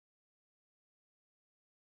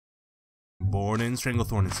born in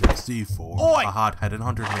Stranglethorn in 64. Oi! A hot-headed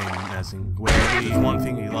hunter named Nessing. There's one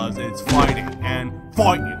thing he loves, it's fighting, and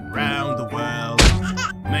fighting round the world.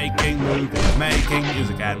 Making movies, making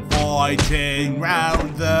music, and fighting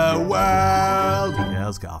round the world. Yeah,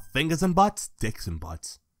 it's got fingers and butts, dicks and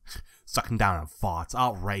butts. Sucking down on farts,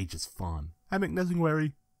 outrageous fun. I'm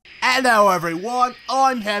McNessingwary. Hello everyone,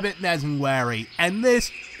 I'm Herbert Nesingwary, and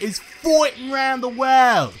this is Fighting Round the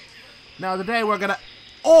World. Now today we're gonna...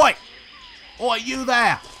 Oi! Oi, you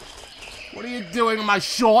there! What are you doing with my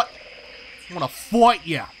shot? I wanna fight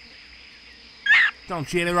you.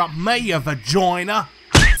 Don't you interrupt me, you vagina!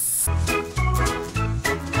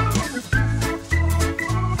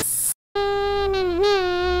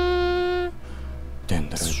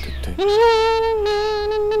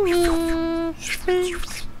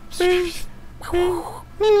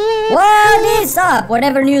 What is up,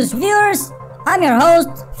 whatever news viewers? I'm your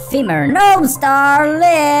host, Femur Gnome Star.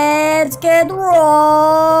 Let's get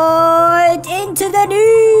right into the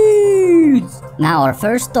news! Now our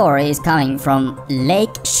first story is coming from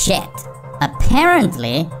Lake Shit.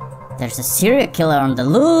 Apparently, there's a serial killer on the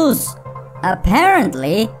loose.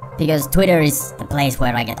 Apparently, because Twitter is the place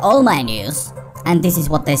where I get all my news. And this is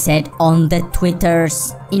what they said on the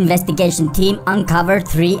Twitter's investigation team uncovered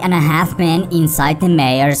 3.5 men inside the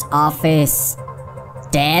mayor's office.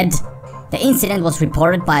 Dead. The incident was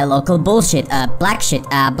reported by a local blacksmith,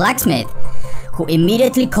 who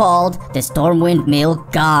immediately called the Stormwind Mill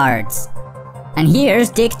guards. And here's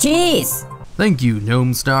Dick Cheese. Thank you,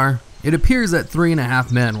 Gnome Star. It appears that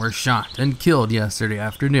 3.5 men were shot and killed yesterday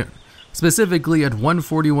afternoon. Specifically at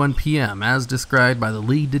 1:41 p.m. as described by the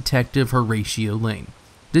lead detective Horatio Lane.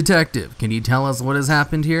 Detective, can you tell us what has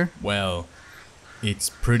happened here? Well, it's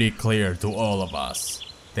pretty clear to all of us.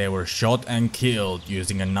 They were shot and killed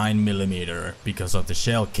using a 9mm because of the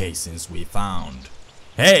shell casings we found.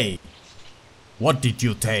 Hey! What did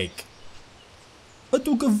you take? I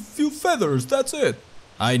took a few feathers, that's it.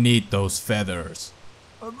 I need those feathers.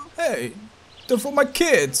 Hey, they're for my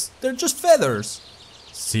kids. They're just feathers.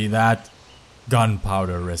 See that?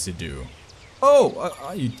 Gunpowder residue. Oh,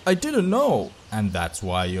 I didn't know. And that's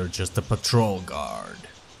why you're just a patrol guard.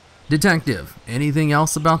 Detective, anything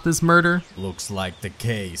else about this murder? Looks like the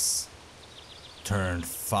case turned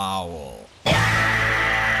foul.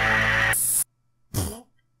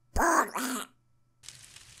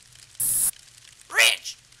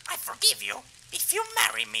 Rich, I forgive you if you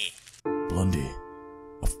marry me. Blondie,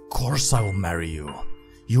 of course I will marry you.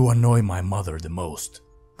 You annoy my mother the most.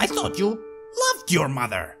 I thought you loved your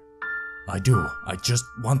mother. I do. I just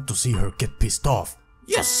want to see her get pissed off.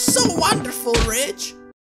 You're so wonderful, Rich.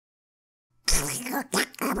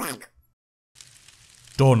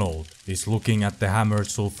 Donald is looking at the hammered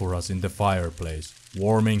sulphurous in the fireplace,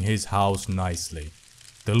 warming his house nicely.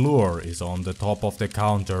 The lure is on the top of the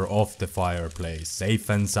counter of the fireplace, safe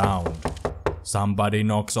and sound. Somebody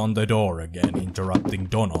knocks on the door again, interrupting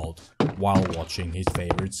Donald while watching his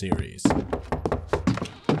favorite series.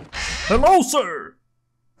 Hello, sir!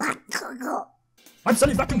 I'm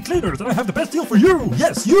selling vacuum cleaners and I have the best deal for you!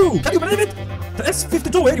 Yes, you! Can you believe it? The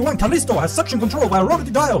S5281 Callisto has suction control by a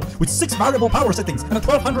rotary dial with 6 variable power settings and a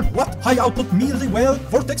 1200 watt high output MiriQL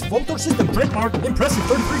vortex photo system. Trademark, impressive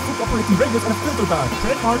 33-foot operating radius and a filter bag.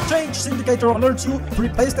 Trademark, change indicator alerts you to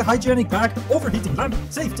replace the hygienic bag, overheating lamp,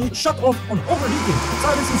 safety, shut off on overheating,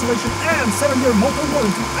 silence insulation and 7-year motor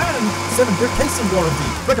warranty and 7-year casing warranty.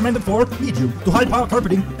 Recommended for medium to high power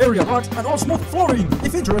carpeting, area rugs and all smooth flooring.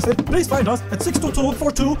 If interested, please find us at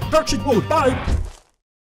 62242 Darksheet Wood. Bye!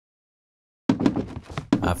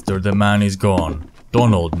 After the man is gone,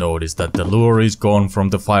 Donald noticed that the lure is gone from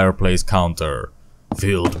the fireplace counter.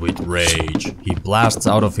 Filled with rage, he blasts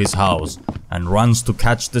out of his house and runs to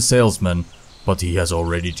catch the salesman, but he has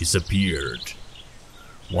already disappeared.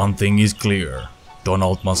 One thing is clear,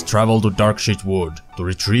 Donald must travel to Darksheet Wood to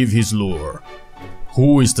retrieve his lure.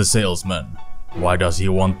 Who is the salesman? Why does he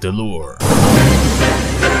want the lure?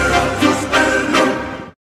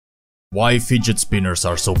 Why fidget spinners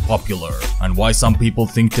are so popular, and why some people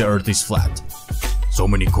think the earth is flat. So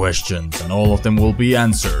many questions, and all of them will be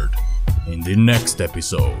answered in the next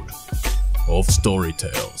episode of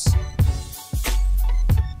Storetails.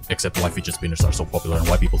 Except why fidget spinners are so popular and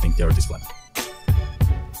why people think the earth is flat.